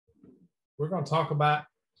we're going to talk about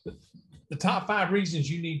the top 5 reasons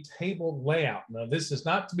you need table layout. Now, this is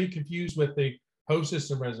not to be confused with the hostess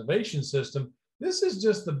and reservation system. This is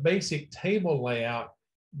just the basic table layout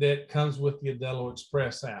that comes with the Aldelo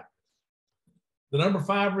Express app. The number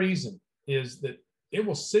 5 reason is that it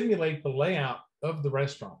will simulate the layout of the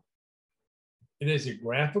restaurant. It is a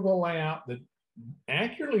graphical layout that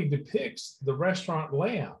accurately depicts the restaurant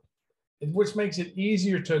layout, which makes it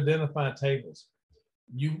easier to identify tables.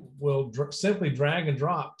 You will simply drag and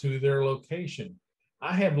drop to their location.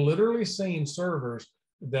 I have literally seen servers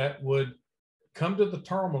that would come to the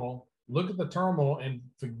terminal, look at the terminal and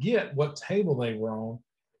forget what table they were on,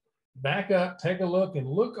 back up, take a look, and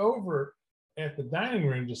look over at the dining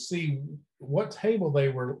room to see what table they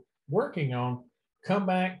were working on, come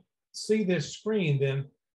back, see this screen then,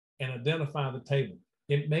 and identify the table.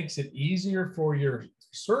 It makes it easier for your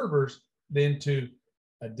servers then to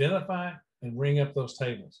identify and ring up those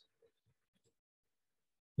tables.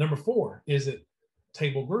 Number 4 is that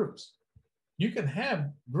table groups. You can have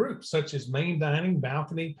groups such as main dining,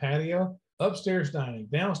 balcony, patio, upstairs dining,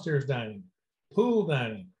 downstairs dining, pool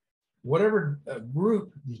dining, whatever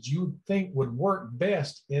group that you think would work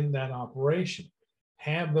best in that operation.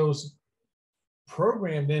 Have those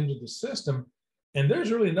programmed into the system, and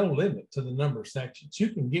there's really no limit to the number of sections. You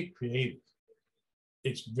can get creative.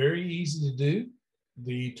 It's very easy to do.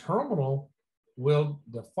 The terminal will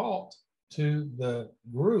default to the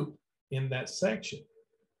group in that section.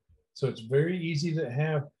 So it's very easy to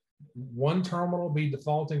have one terminal be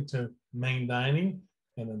defaulting to main dining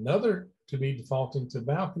and another to be defaulting to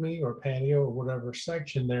balcony or patio or whatever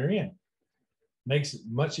section they're in. Makes it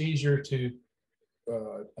much easier to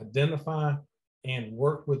identify and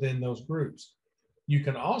work within those groups. You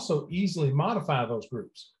can also easily modify those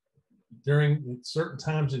groups. During certain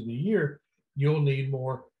times of the year, you'll need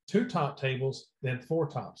more 2 top tables than 4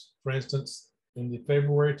 tops. For instance, in the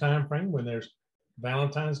February timeframe, when there's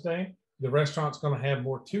Valentine's Day, the restaurant's going to have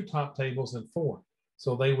more 2 top tables than 4.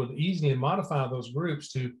 So they would easily modify those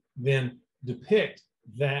groups to then depict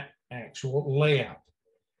that actual layout.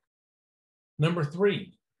 Number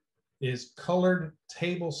 3 is colored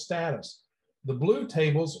table status. The blue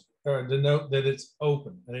tables denote that it's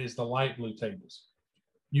open. That is the light blue tables.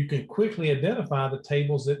 You can quickly identify the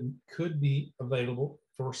tables that could be available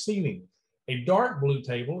for seating. A dark blue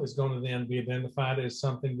table is going to then be identified as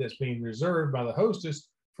something that's being reserved by the hostess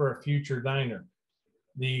for a future diner.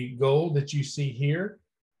 The gold that you see here,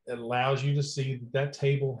 it allows you to see that that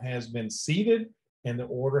table has been seated and the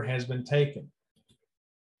order has been taken.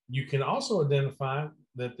 You can also identify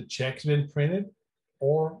that the check's been printed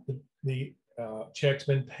or the check's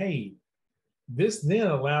been paid. This then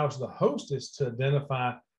allows the hostess to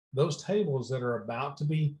identify those tables that are about to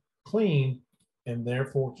be cleaned and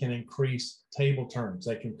therefore can increase table turns.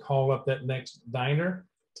 They can call up that next diner,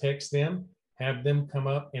 text them, have them come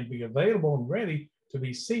up and be available and ready to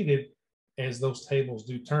be seated as those tables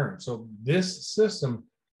do turn. So this system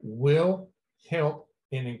will help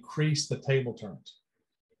and increase the table turns.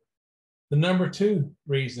 The number 2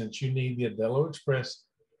 reasons you need the Aldelo Express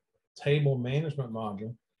table management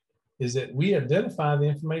module is that we identify the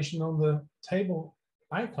information on the table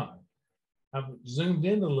icon. I've zoomed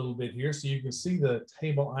in a little bit here so you can see the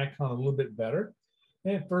table icon a little bit better.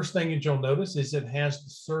 And first thing that you'll notice is it has the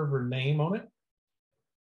server name on it.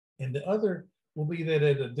 And the other will be that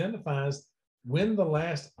it identifies when the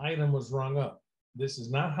last item was rung up. This is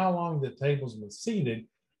not how long the table's been seated,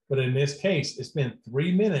 but in this case, it's been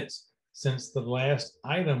 3 minutes since the last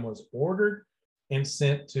item was ordered and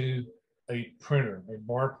sent to a printer, a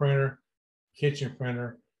bar printer, kitchen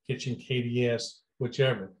KDS,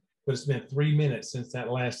 whichever. But it's been 3 minutes since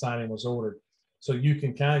that last item was ordered. So you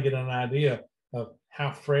can kind of get an idea of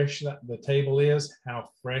how fresh the table is, how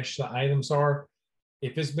fresh the items are.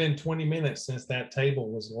 If it's been 20 minutes since that table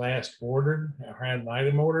was last ordered or had an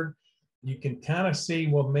item ordered, you can kind of see,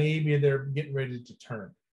 well, maybe they're getting ready to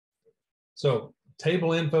turn. So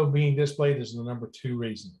table info being displayed is the number 2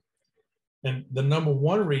 reason. And the number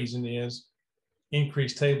 1 reason is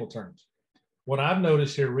increased table turns. What I've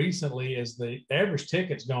noticed here recently is the average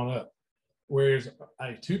ticket's gone up, whereas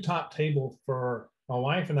a 2 top table for my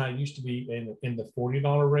wife and I used to be in the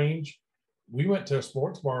 $40 range. We went to a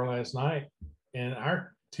sports bar last night and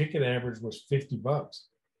our ticket average was $50.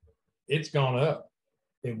 It's gone up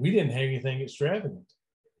and we didn't have anything extravagant.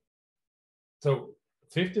 So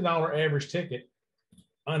 $50 average ticket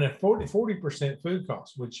on a 40% food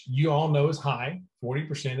cost, which you all know is high.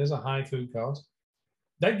 40% is a high food cost.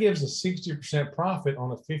 That gives a 60% profit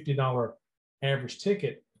on a $50 average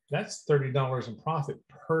ticket. That's $30 in profit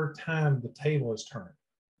per time the table is turned.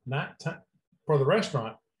 Not for the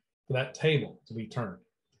restaurant, for that table to be turned.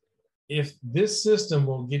 If this system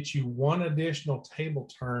will get you one additional table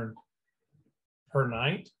turn per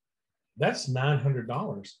night, that's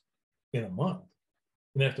 $900 in a month.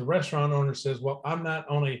 And if the restaurant owner says, well, I'm not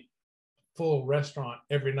on a full restaurant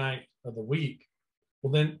every night of the week,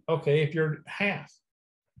 well then, okay, if you're half,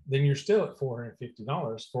 then you're still at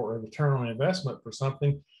 $450 for a return on investment for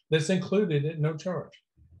something that's included at no charge.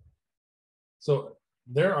 So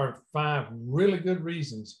there are 5 really good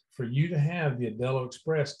reasons for you to have the Aldelo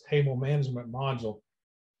Express table management module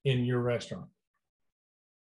in your restaurant.